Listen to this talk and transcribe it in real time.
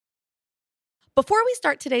Before we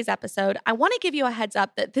start today's episode, I want to give you a heads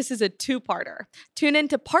up that this is a two-parter. Tune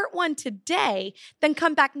into part 1 today, then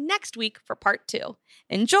come back next week for part 2.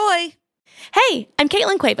 Enjoy! Hey, I'm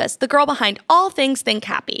Caitlin Cuevas, the girl behind all things Think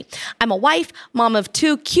Happy. I'm a wife, mom of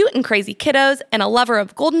 2 cute and crazy kiddos, and a lover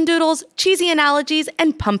of golden doodles, cheesy analogies,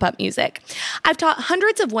 and pump-up music. I've taught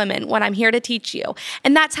hundreds of women what I'm here to teach you,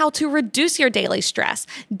 and that's how to reduce your daily stress,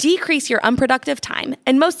 decrease your unproductive time,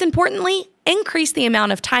 and most importantly, increase the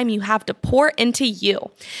amount of time you have to pour into you.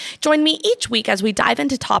 Join me each week as we dive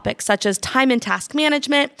into topics such as time and task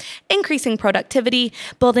management, increasing productivity,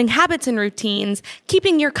 building habits and routines,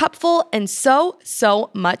 keeping your cup full, and so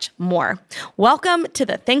much more. Welcome to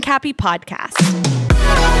the Think Happy podcast.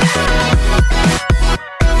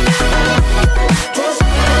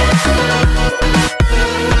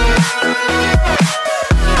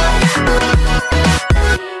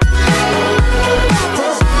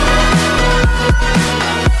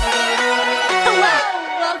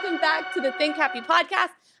 To the Think Happy podcast.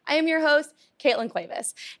 I am your host, Caitlin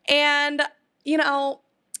Cuevas. And,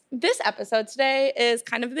 this episode today is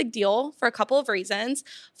kind of a big deal for a couple of reasons.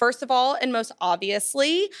 First of all, and most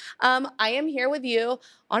obviously, I am here with you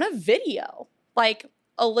on a video, like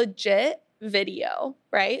a legit video,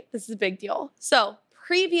 right? This is a big deal. So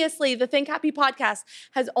previously, the Think Happy podcast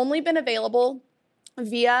has only been available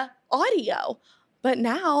via audio. But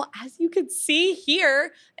now, as you can see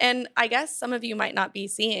here, and I guess some of you might not be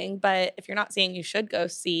seeing, but if you're not seeing, you should go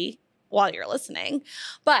see while you're listening.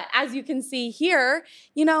 But as you can see here,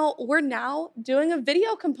 we're now doing a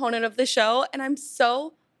video component of the show, and I'm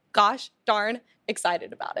so gosh darn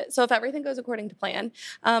excited about it. So if everything goes according to plan,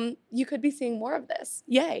 you could be seeing more of this.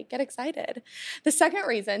 Yay, get excited. The second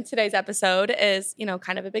reason today's episode is,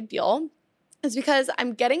 kind of a big deal is because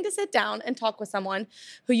I'm getting to sit down and talk with someone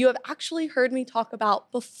who you have actually heard me talk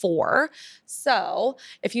about before. So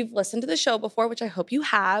if you've listened to the show before, which I hope you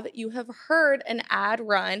have heard an ad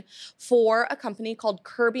run for a company called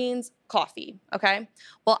Kirby's Coffee, okay?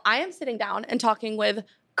 Well, I am sitting down and talking with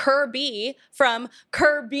Kirby from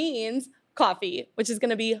Kirby's Coffee, which is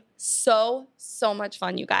gonna be so much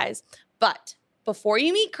fun, you guys. But before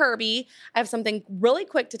you meet Kirby, I have something really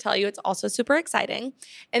quick to tell you. It's also super exciting.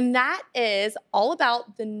 And that is all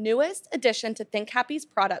about the newest addition to Think Happy's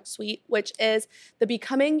product suite, which is the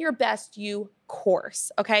Becoming Your Best You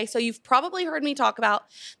course. Okay. So you've probably heard me talk about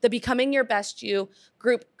the Becoming Your Best You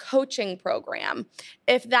group coaching program.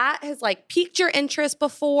 If that has piqued your interest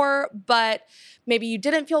before, but maybe you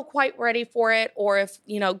didn't feel quite ready for it, or if,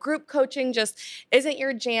 group coaching just isn't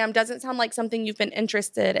your jam, doesn't sound like something you've been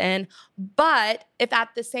interested in, but if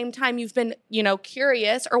at the same time you've been,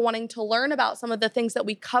 curious or wanting to learn about some of the things that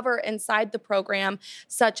we cover inside the program,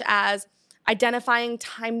 such as identifying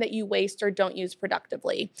time that you waste or don't use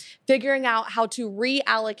productively, figuring out how to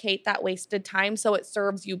reallocate that wasted time so it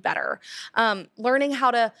serves you better, learning how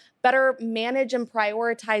to better manage and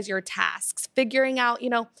prioritize your tasks, figuring out,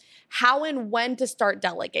 how and when to start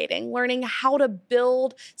delegating, learning how to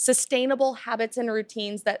build sustainable habits and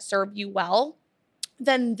routines that serve you well,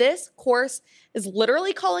 then this course is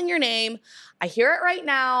literally calling your name. I hear it right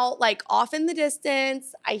now, off in the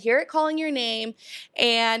distance. I hear it calling your name.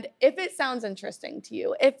 And if it sounds interesting to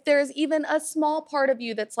you, if there's even a small part of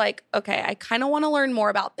you that's okay, I kind of want to learn more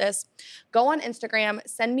about this, go on Instagram,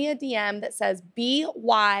 send me a DM that says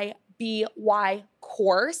BYBY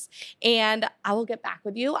course, and I will get back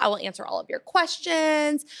with you. I will answer all of your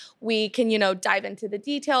questions. We can, dive into the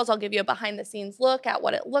details. I'll give you a behind the scenes look at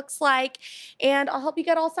what it looks like, and I'll help you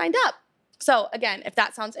get all signed up. So again, if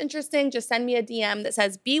that sounds interesting, just send me a DM that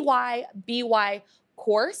says BYBY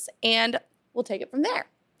course, and we'll take it from there.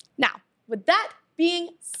 Now, with that being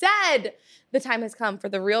said, the time has come for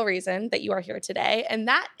the real reason that you are here today, and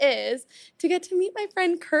that is to get to meet my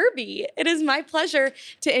friend Kirby. It is my pleasure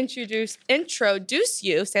to introduce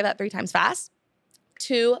you, say that 3 times fast,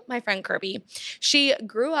 to my friend Kirby. She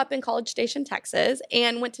grew up in College Station, Texas,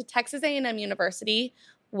 and went to Texas A&M University.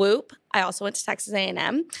 Whoop. I also went to Texas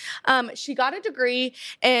A&M. She got a degree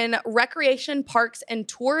in recreation, parks, and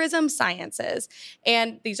tourism sciences.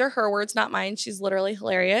 And these are her words, not mine. She's literally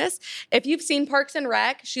hilarious. If you've seen Parks and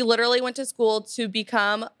Rec, she literally went to school to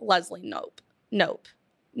become Leslie Knope. Nope.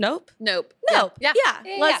 Yeah.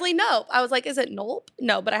 Leslie Knope. I was like, is it Nope?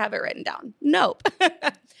 No, but I have it written down. Nope.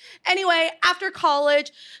 Anyway, after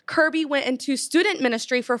college, Kirby went into student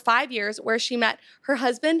ministry for 5 years, where she met her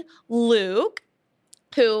husband, Luke,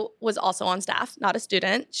 who was also on staff, not a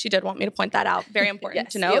student. She did want me to point that out. Very important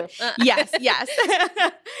to note. Yes.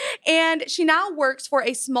 And she now works for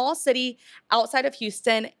a small city outside of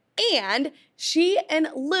Houston And she and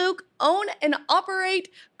Luke own and operate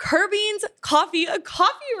Kirby's Coffee, a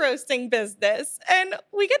coffee roasting business. And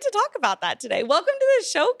we get to talk about that today. Welcome to the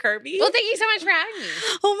show, Kirby. Well, thank you so much for having me.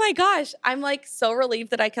 Oh my gosh. I'm like so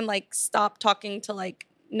relieved that I can like stop talking to like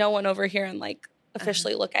no one over here and like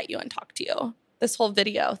officially look at you and talk to you. This whole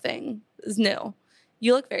video thing is new.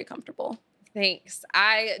 You look very comfortable. Thanks.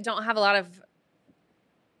 I don't have a lot of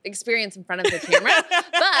experience in front of the camera,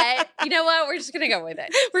 but you know what? We're just going to go with it.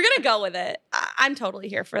 We're going to go with it. I'm totally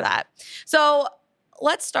here for that. So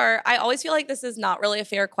let's start. I always feel like this is not really a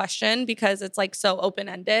fair question because it's like so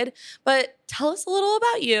open-ended, but tell us a little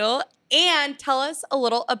about you and tell us a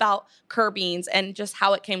little about Kirby's and just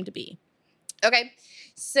how it came to be. Okay.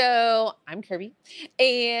 So I'm Kirby,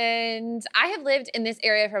 and I have lived in this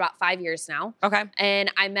area for about 5 years now. Okay.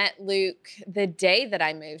 And I met Luke the day that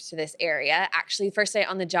I moved to this area, actually first day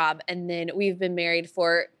on the job. And then we've been married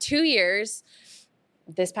for 2 years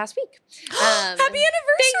this past week. Happy anniversary,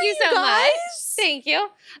 Thank you so guys. much. Thank you.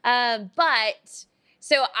 But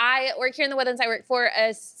so I work here in the Woodlands. I work for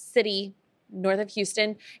a city north of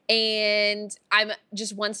Houston, and I'm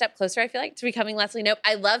just one step closer, I feel like, to becoming Leslie Knope.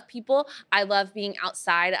 I love people. I love being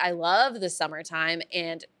outside. I love the summertime,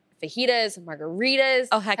 and fajitas,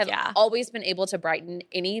 margaritas have always been able to brighten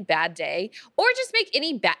any bad day or just make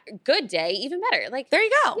any good day even better. Like, there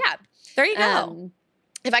you go. Yeah. There you go.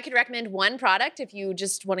 If I could recommend one product, if you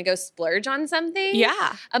just want to go splurge on something,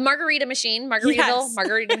 a margarita machine,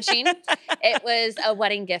 margarita machine. It was a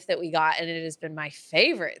wedding gift that we got, and it has been my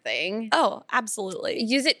favorite thing. Oh, absolutely.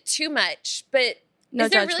 Use it too much, but no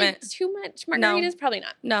is there judgment. really too much margaritas? No. Probably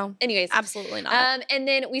not. No. Anyways. Absolutely not. And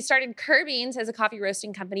then we started Kirby's as a coffee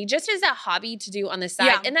roasting company, just as a hobby to do on the side.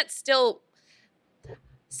 Yeah. And that's still...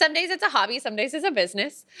 Some days it's a hobby, some days it's a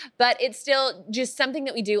business, but it's still just something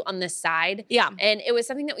that we do on the side. Yeah. And it was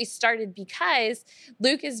something that we started because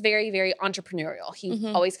Luke is very, very entrepreneurial. He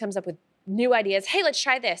always comes up with new ideas. Hey, let's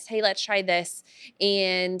try this. Hey, let's try this.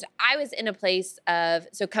 And I was in a place of,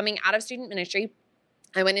 so coming out of student ministry,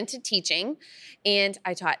 I went into teaching, and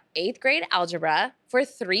I taught 8th grade algebra for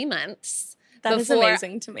 3 months. That is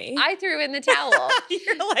amazing to me. I threw in the towel.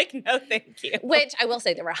 You're like, no, thank you. Which I will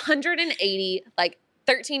say, there were 180,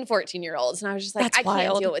 13, 14-year-olds. And I was just like, That's I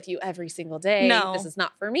wild. can't deal with you every single day. No. This is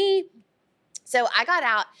not for me. So I got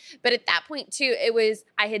out. But at that point, too,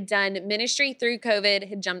 I had done ministry through COVID,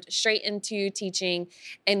 had jumped straight into teaching.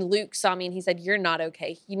 And Luke saw me and he said, you're not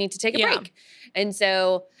okay. You need to take a break. And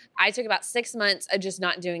so I took about 6 months of just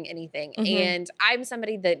not doing anything. And I'm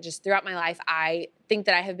somebody that just throughout my life, I think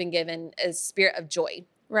that I have been given a spirit of joy.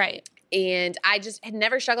 Right. And I just had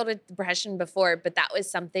never struggled with depression before, but that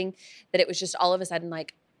was something that it was just all of a sudden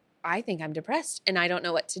like, I think I'm depressed and I don't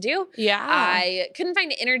know what to do. Yeah. I couldn't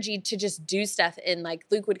find energy to just do stuff. And like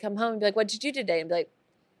Luke would come home and be like, what'd you do today? And be like,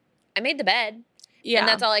 I made the bed. Yeah. And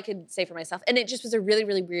that's all I could say for myself. And it just was a really,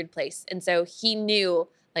 really weird place. And so he knew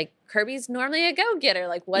like Kirby's normally a go-getter,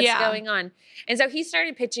 like what's going on? And so he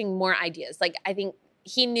started pitching more ideas. Like I think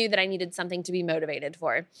he knew that I needed something to be motivated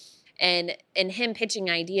for. And in him pitching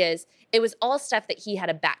ideas, it was all stuff that he had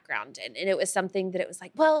a background in. And it was something that it was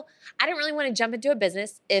like, well, I don't really want to jump into a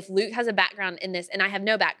business if Luke has a background in this and I have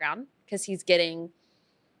no background because he's getting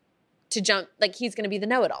to jump, like he's going to be the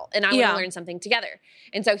know-it-all. And I want to learn something together.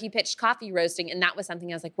 And so he pitched coffee roasting. And that was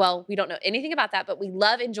something I was like, well, we don't know anything about that, but we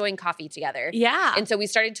love enjoying coffee together. Yeah. And so we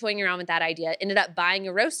started toying around with that idea, ended up buying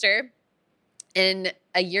a roaster. And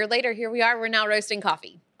a year later, here we are, we're now roasting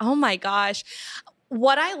coffee. Oh my gosh.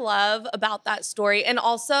 What I love about that story, and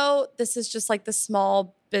also this is just like the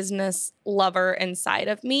small business lover inside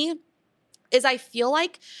of me, is I feel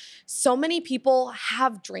like so many people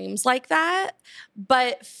have dreams like that,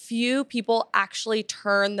 but few people actually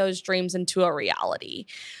turn those dreams into a reality.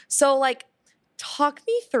 So like, talk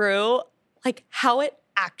me through like how it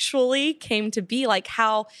actually came to be, like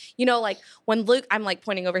how, you know, like when Luke, I'm like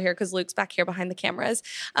pointing over here because Luke's back here behind the cameras,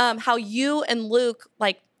 how you and Luke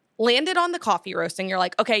like landed on the coffee roasting. You're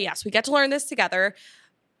like, okay, yes, we get to learn this together.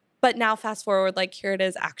 But now fast forward, like here it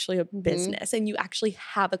is actually a business and you actually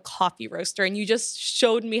have a coffee roaster and you just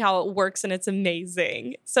showed me how it works and it's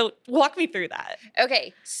amazing. So walk me through that.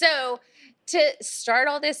 Okay. So to start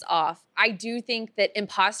all this off, I do think that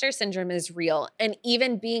imposter syndrome is real. And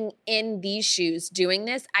even being in these shoes doing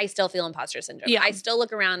this, I still feel imposter syndrome. Yeah. I still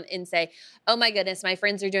look around and say, oh my goodness, my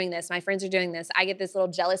friends are doing this. My friends are doing this. I get this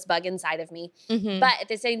little jealous bug inside of me. But at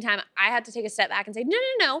the same time, I have to take a step back and say,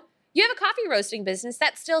 no. You have a coffee roasting business.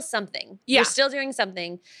 That's still something. Yeah. You're still doing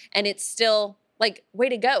something. And it's still like, way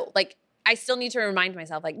to go. Like, I still need to remind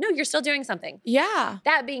myself, like, no, you're still doing something. Yeah.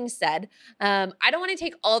 That being said, I don't want to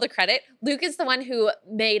take all the credit. Luke is the one who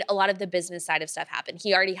made a lot of the business side of stuff happen.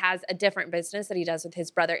 He already has a different business that he does with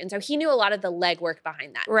his brother. And so he knew a lot of the legwork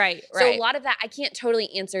behind that. Right. So a lot of that, I can't totally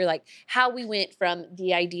answer like how we went from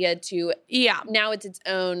the idea to now it's its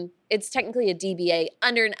own. It's technically a DBA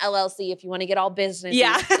under an LLC if you want to get all businessy.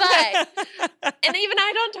 Yeah. But, and even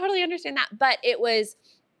I don't totally understand that. But it was,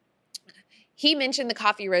 he mentioned the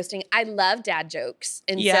coffee roasting. I love dad jokes.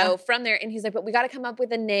 And so from there, and he's like, but we got to come up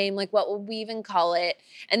with a name. Like, what would we even call it?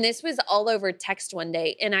 And this was all over text one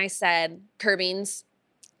day. And I said, Kirby's.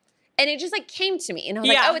 And it just like came to me. And I was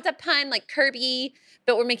like, oh, it's a pun, like Kirby,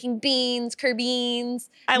 but we're making beans, Kirby's.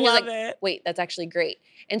 I love it. Wait, that's actually great.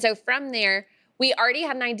 And so from there, we already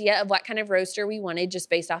had an idea of what kind of roaster we wanted just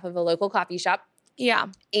based off of a local coffee shop. Yeah.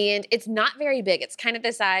 And it's not very big. It's kind of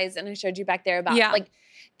the size, and I showed you back there about like,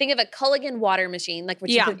 think of a Culligan water machine, like what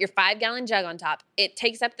you put your 5-gallon jug on top. It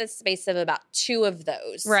takes up the space of about 2 of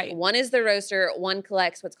those. Right. One is the roaster. One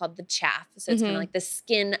collects what's called the chaff. So it's kind of like the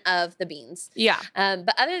skin of the beans. Yeah.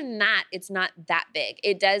 But other than that, it's not that big.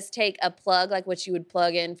 It does take a plug, like what you would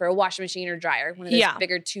plug in for a washing machine or dryer. One of those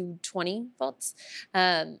bigger 220 volts.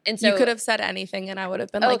 And so you could have said anything and I would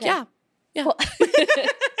have been like, yeah. Well,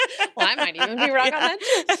 well, I might even be wrong on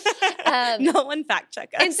that too. No one fact check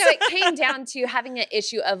us. And so it came down to having an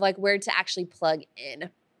issue of like where to actually plug in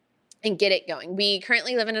and get it going. We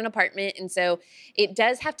currently live in an apartment, and so it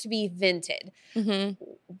does have to be vented.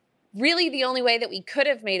 Really, the only way that we could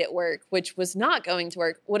have made it work, which was not going to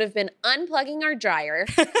work, would have been unplugging our dryer,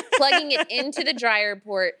 plugging it into the dryer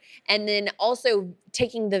port, and then also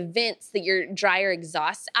taking the vents that your dryer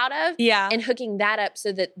exhausts out of and hooking that up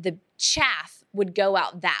so that the chaff would go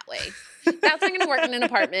out that way. That's not going to work in an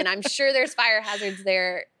apartment. I'm sure there's fire hazards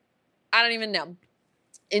there. I don't even know.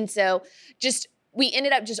 And so we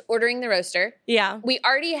ended up just ordering the roaster. Yeah. We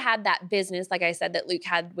already had that business, like I said, that Luke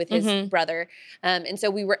had with his brother. And so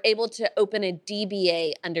we were able to open a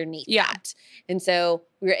DBA underneath that. And so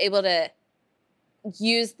we were able to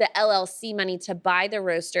use the LLC money to buy the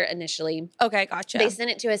roaster initially. Okay, gotcha. They sent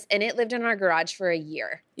it to us, and it lived in our garage for a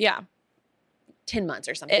year. Yeah. 10 months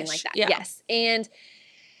or something like that. Yeah. Yes. And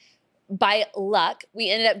by luck, we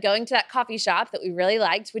ended up going to that coffee shop that we really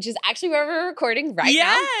liked, which is actually where we're recording right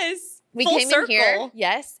now. Yes. We came in here,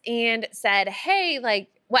 and said, hey, like,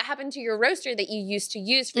 what happened to your roaster that you used to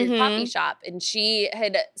use for your coffee shop? And she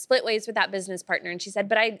had split ways with that business partner. And she said,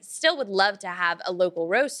 but I still would love to have a local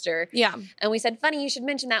roaster. Yeah. And we said, funny, you should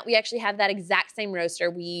mention that. We actually have that exact same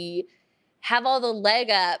roaster. We have all the leg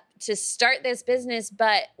up to start this business,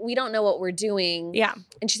 but we don't know what we're doing. Yeah.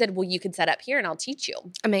 And she said, well, you could set up here and I'll teach you.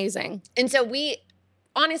 Amazing. And so we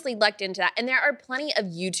honestly lucked into that. And there are plenty of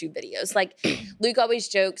YouTube videos. Like Luke always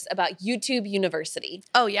jokes about YouTube University.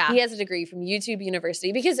 Oh, yeah. He has a degree from YouTube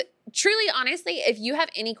University because truly, honestly, if you have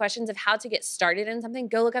any questions of how to get started in something,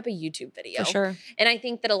 go look up a YouTube video. For sure. And I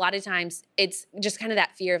think that a lot of times it's just kind of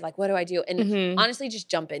that fear of like, what do I do? And honestly, just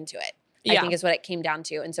jump into it. I think is what it came down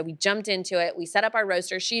to. And so we jumped into it. We set up our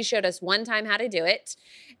roaster. She showed us one time how to do it.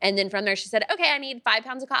 And then from there, she said, okay, I need 5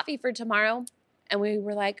 pounds of coffee for tomorrow. And we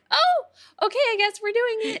were like, oh, okay, I guess we're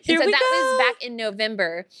doing it. And so that was back in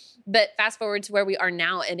November. But fast forward to where we are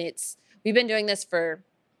now, and we've been doing this for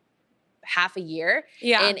half a year.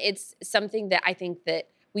 Yeah. And it's something that I think that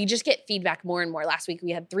we just get feedback more and more. Last week,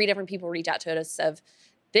 we had 3 different people reach out to us of,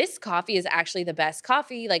 this coffee is actually the best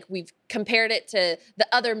coffee. Like we've compared it to the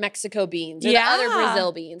other Mexico beans or the other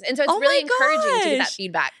Brazil beans. And so it's really encouraging to get that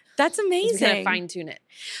feedback. That's amazing. To kind of fine tune it.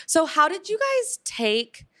 So how did you guys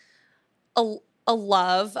take a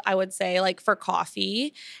love, I would say, like for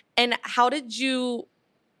coffee, and how did you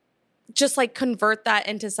just like convert that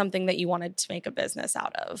into something that you wanted to make a business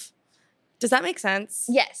out of? Does that make sense?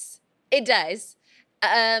 Yes, it does.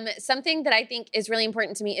 Something that I think is really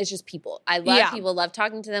important to me is just people. I love people, love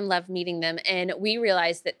talking to them, love meeting them. And we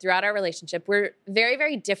realized that throughout our relationship, we're very,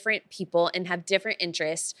 very different people and have different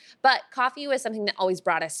interests. But coffee was something that always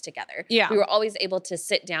brought us together. Yeah. We were always able to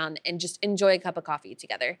sit down and just enjoy a cup of coffee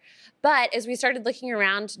together. But as we started looking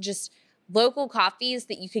around, just local coffees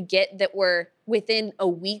that you could get that were within a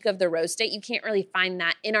week of the roast date, you can't really find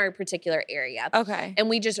that in our particular area. Okay. And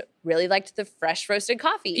we just really liked the fresh roasted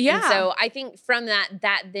coffee. Yeah. And so I think from that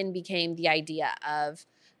then became the idea of,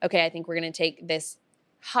 okay, I think we're going to take this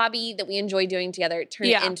hobby that we enjoy doing together, turn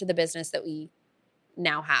it into the business that we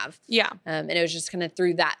now have. Yeah. And it was just kind of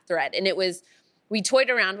through that thread. And we toyed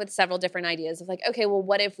around with several different ideas of like, okay, well,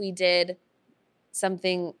 what if we did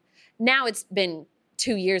something, now it's been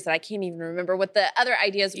 2 years that I can't even remember what the other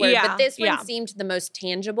ideas were. But this one seemed the most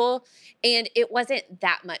tangible, and it wasn't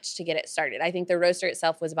that much to get it started. I think the roaster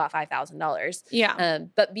itself was about $5,000. Yeah.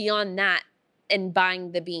 But beyond that and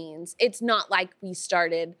buying the beans, it's not like we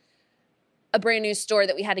started a brand new store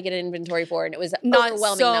that we had to get an inventory for, and it was not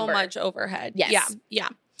overwhelming so number. much overhead. Yes. Yeah.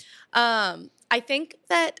 I think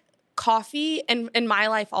that coffee and in my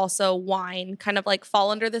life also wine kind of like fall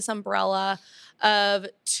under this umbrella of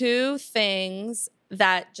two things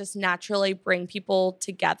that just naturally bring people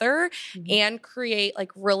together and create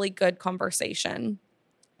like really good conversation.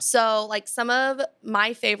 So like some of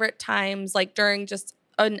my favorite times like during just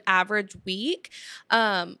an average week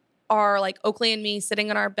are like Oakley and me sitting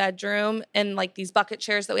in our bedroom in like these bucket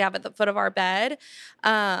chairs that we have at the foot of our bed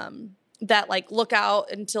that like look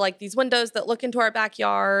out into like these windows that look into our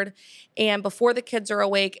backyard, and before the kids are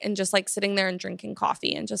awake and just like sitting there and drinking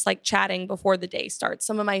coffee and just like chatting before the day starts.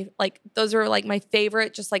 Some of my like those are like my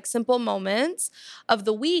favorite just like simple moments of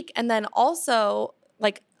the week. And then also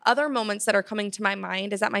like other moments that are coming to my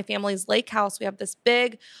mind is at my family's lake house. We have this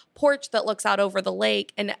big porch that looks out over the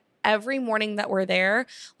lake, and every morning that we're there,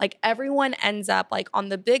 like everyone ends up like on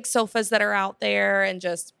the big sofas that are out there, and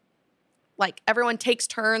just like everyone takes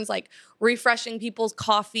turns like refreshing people's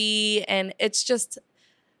coffee, and it's just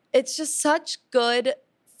such good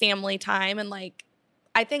family time. And like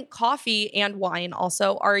I think coffee and wine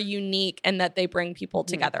also are unique in that they bring people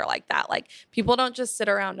together like that. Like people don't just sit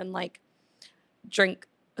around and like drink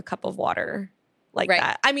a cup of water like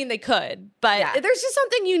that. I mean, they could, but there's just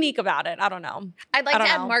something unique about it. I don't know. I'd like to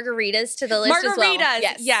add margaritas to the list as well.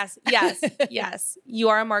 Margaritas, yes. You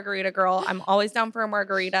are a margarita girl. I'm always down for a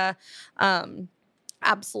margarita.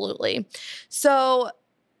 Absolutely. So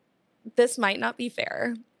this might not be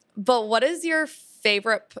fair, but what is your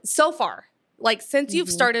favorite so far? Like since you've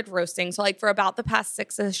started roasting, so like for about the past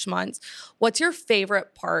 6-ish months, what's your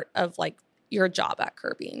favorite part of like your job at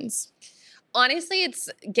Kirby's? Honestly, it's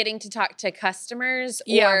getting to talk to customers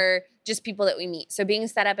or just people that we meet. So being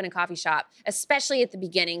set up in a coffee shop, especially at the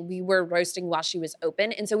beginning, we were roasting while she was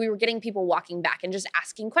open. And so we were getting people walking back and just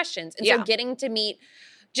asking questions. And so getting to meet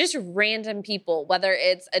just random people, whether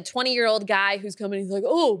it's a 20-year-old guy who's coming, he's like,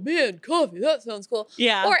 oh man, coffee, that sounds cool.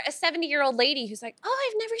 Yeah. Or a 70-year-old lady who's like, oh,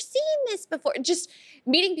 I've never seen this before. Just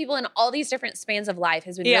meeting people in all these different spans of life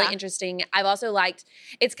has been really interesting. I've also liked,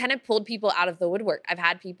 it's kind of pulled people out of the woodwork. I've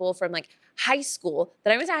had people from like high school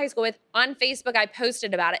that I was at high school with on Facebook. I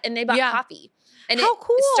posted about it and they bought coffee. And it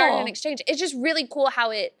started an exchange. It's just really cool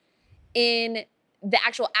how it, in the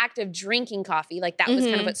actual act of drinking coffee, like that was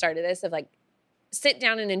kind of what started this, of like, sit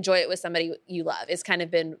down and enjoy it with somebody you love. It's kind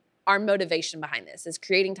of been our motivation behind this, is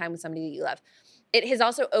creating time with somebody that you love. It has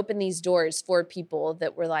also opened these doors for people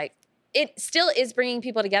that were like, it still is bringing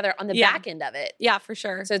people together on the back end of it. Yeah, for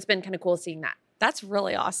sure. So it's been kind of cool seeing that. That's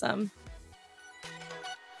really awesome.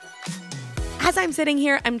 As I'm sitting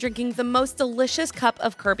here, I'm drinking the most delicious cup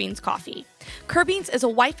of Kirby's coffee. Kirby's is a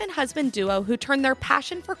wife and husband duo who turned their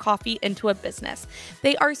passion for coffee into a business.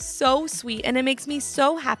 They are so sweet, and it makes me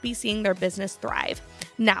so happy seeing their business thrive.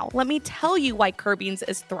 Now, let me tell you why Kirby's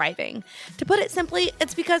is thriving. To put it simply,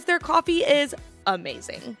 it's because their coffee is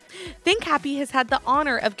amazing. Think Happy has had the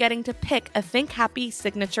honor of getting to pick a Think Happy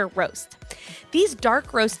signature roast. These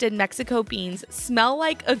dark roasted Mexico beans smell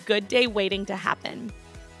like a good day waiting to happen.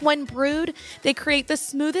 When brewed, they create the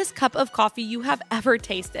smoothest cup of coffee you have ever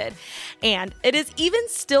tasted. And it is even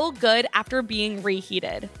still good after being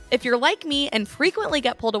reheated. If you're like me and frequently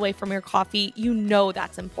get pulled away from your coffee, you know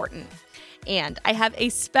that's important. And I have a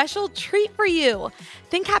special treat for you.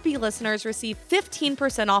 Think Happy listeners receive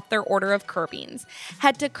 15% off their order of Kirby's.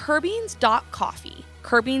 Head to kirby's.coffee.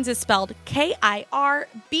 Kirby's is spelled Kirbeans,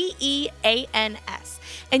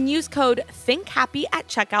 and use code ThinkHappy at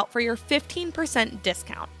checkout for your 15%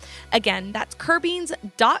 discount. Again, that's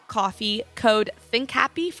kirby's.coffee, code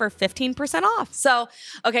ThinkHappy for 15% off. So,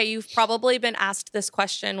 okay, you've probably been asked this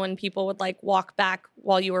question when people would like walk back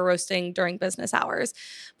while you were roasting during business hours,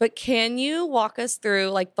 but can you walk us through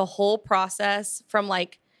like the whole process from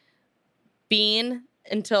like bean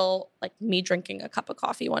until like me drinking a cup of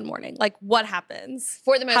coffee one morning? Like what happens?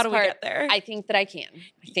 For the most part, how do we get there? I think that I can.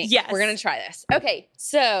 Yes. We're going to try this. Okay.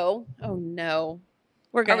 So, oh no.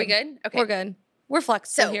 We're good. Are we good? Okay. We're good. We're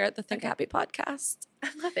flexible here at the Think Happy podcast. I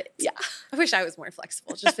love it. Yeah. I wish I was more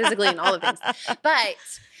flexible, just physically and all the things. But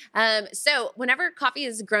so whenever coffee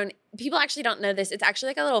is grown, people actually don't know this. It's actually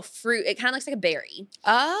like a little fruit. It kind of looks like a berry.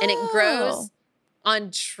 Oh. And it grows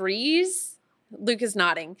on trees. Luke is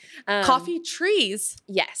nodding. Coffee trees?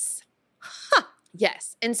 Yes. Huh.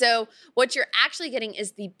 Yes. And so what you're actually getting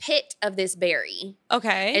is the pit of this berry.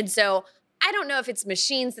 Okay. And so I don't know if it's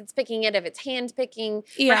machines that's picking it, if it's hand picking.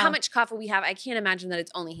 Yeah. For how much coffee we have, I can't imagine that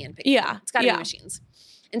it's only hand picking. Yeah. It's got to be machines.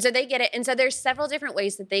 And so they get it. And so there's several different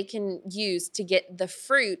ways that they can use to get the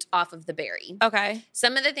fruit off of the berry. Okay.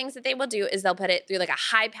 Some of the things that they will do is they'll put it through like a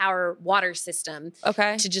high power water system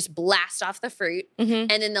to just blast off the fruit. And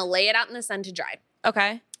then they'll lay it out in the sun to dry.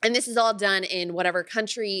 Okay. And this is all done in whatever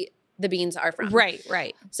country the beans are from.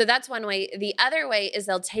 Right. So that's one way. The other way is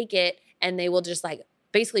they'll take it and they will just like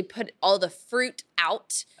basically put all the fruit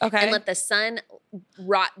out and let the sun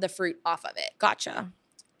rot the fruit off of it. Gotcha.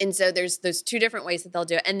 And so there's those two different ways that they'll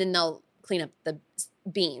do it. And then they'll clean up the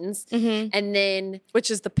beans. And then... Which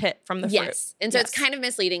is the pit from the fruit. Yes. And so it's kind of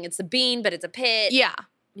misleading. It's a bean, but it's a pit. Yeah.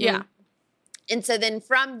 Yeah. And so then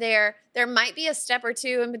from there might be a step or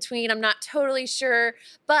two in between. I'm not totally sure.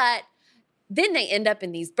 But then they end up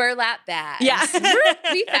in these burlap bags. Yeah.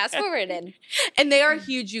 We fast forwarded. And they are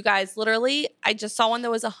huge, you guys. Literally, I just saw one that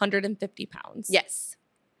was 150 pounds. Yes.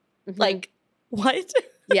 Like, what?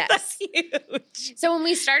 Yes. That's huge. So when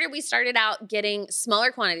we started out getting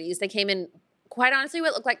smaller quantities. They came in, quite honestly,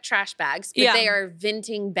 what look like trash bags, but they are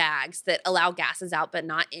venting bags that allow gases out but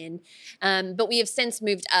not in. But we have since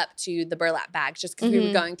moved up to the burlap bags just because we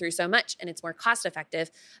were going through so much and it's more cost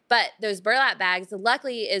effective. But those burlap bags,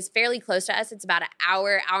 luckily, is fairly close to us. It's about an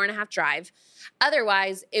hour and a half drive.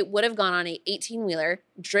 Otherwise, it would have gone on a 18-wheeler,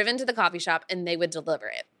 driven to the coffee shop, and they would deliver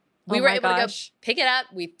it. We were able to go pick it up.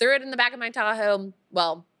 We threw it in the back of my Tahoe.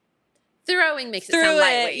 Well, throwing makes it sound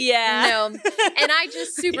lightweight. Yeah. No. And I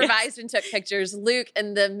just supervised and took pictures. Luke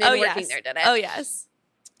and the men working there did it. Oh, yes.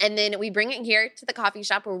 And then we bring it here to the coffee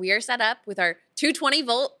shop where we are set up with our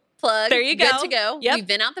 220-volt plug. There you go. Good to go. Yep. We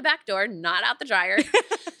vent out the back door, not out the dryer.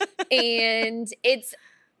 And it's...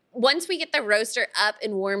 Once we get the roaster up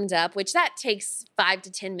and warmed up, which that takes 5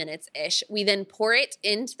 to 10 minutes-ish, we then pour it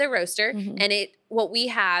into the roaster. And what we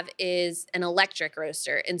have is an electric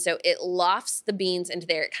roaster. And so it lofts the beans into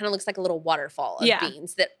there. It kind of looks like a little waterfall of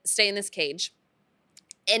beans that stay in this cage.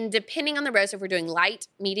 And depending on the roast, if we're doing light,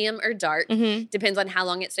 medium, or dark, depends on how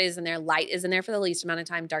long it stays in there. Light is in there for the least amount of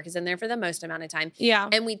time. Dark is in there for the most amount of time. Yeah.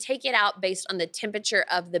 And we take it out based on the temperature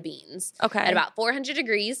of the beans. Okay. At about 400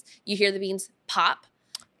 degrees, you hear the beans pop.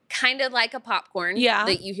 Kind of like a popcorn. Yeah.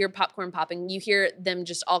 That you hear popcorn popping. You hear them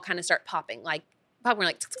just all kind of start popping. Like popcorn,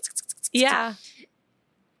 like. Yeah.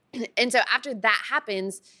 And so after that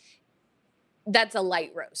happens, that's a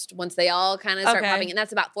light roast. Once they all kind of start popping. And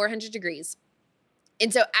that's about 400 degrees.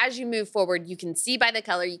 And so as you move forward, you can see by the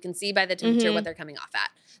color, you can see by the temperature what they're coming off at.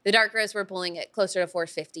 The dark roast, we're pulling it closer to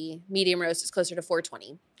 450. Medium roast is closer to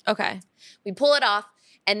 420. Okay. We pull it off.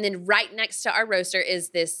 And then right next to our roaster is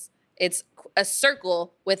this. It's a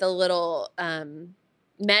circle with a little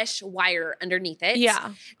mesh wire underneath it.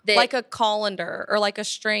 Yeah. Like a colander or like a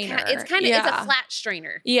strainer. It's kind of, it's a flat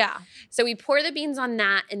strainer. Yeah. So we pour the beans on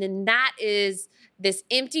that. And then that is this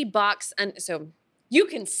empty box. And so you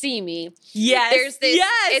can see me. Yes. There's this.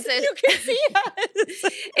 Yes. You can see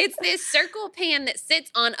us. It's this circle pan that sits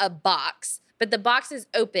on a box. But the box is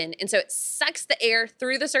open, and so it sucks the air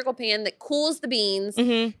through the circle pan that cools the beans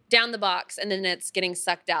down the box, and then it's getting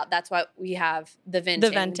sucked out. That's why we have the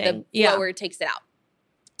venting. The blower takes it out.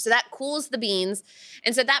 So that cools the beans.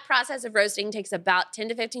 And so that process of roasting takes about 10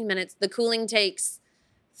 to 15 minutes. The cooling takes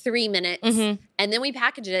 3 minutes. And then we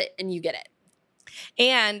package it, and you get it.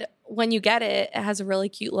 And when you get it, it has a really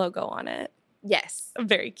cute logo on it. Yes. A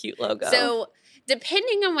very cute logo. So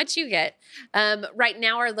depending on what you get, right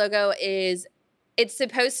now our logo is, it's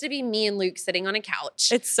supposed to be me and Luke sitting on a couch.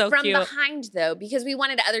 It's so from cute. From behind, though, because we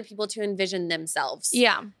wanted other people to envision themselves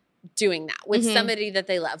doing that with somebody that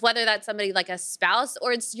they love, whether that's somebody like a spouse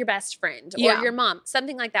or it's your best friend or your mom,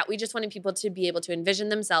 something like that. We just wanted people to be able to envision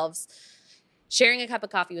themselves sharing a cup of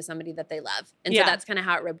coffee with somebody that they love. And so that's kind of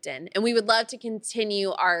how it roped in. And we would love to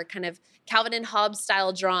continue our kind of Calvin and Hobbes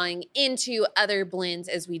style drawing into other blends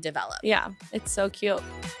as we develop. Yeah, it's so cute.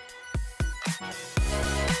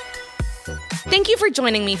 Thank you for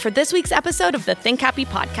joining me for this week's episode of the Think Happy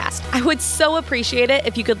podcast. I would so appreciate it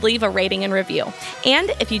if you could leave a rating and review.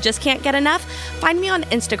 And if you just can't get enough, find me on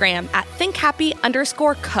Instagram at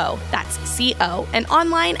thinkhappy_co. That's C-O. And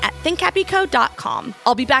online at thinkhappyco.com.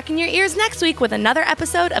 I'll be back in your ears next week with another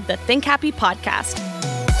episode of the Think Happy podcast.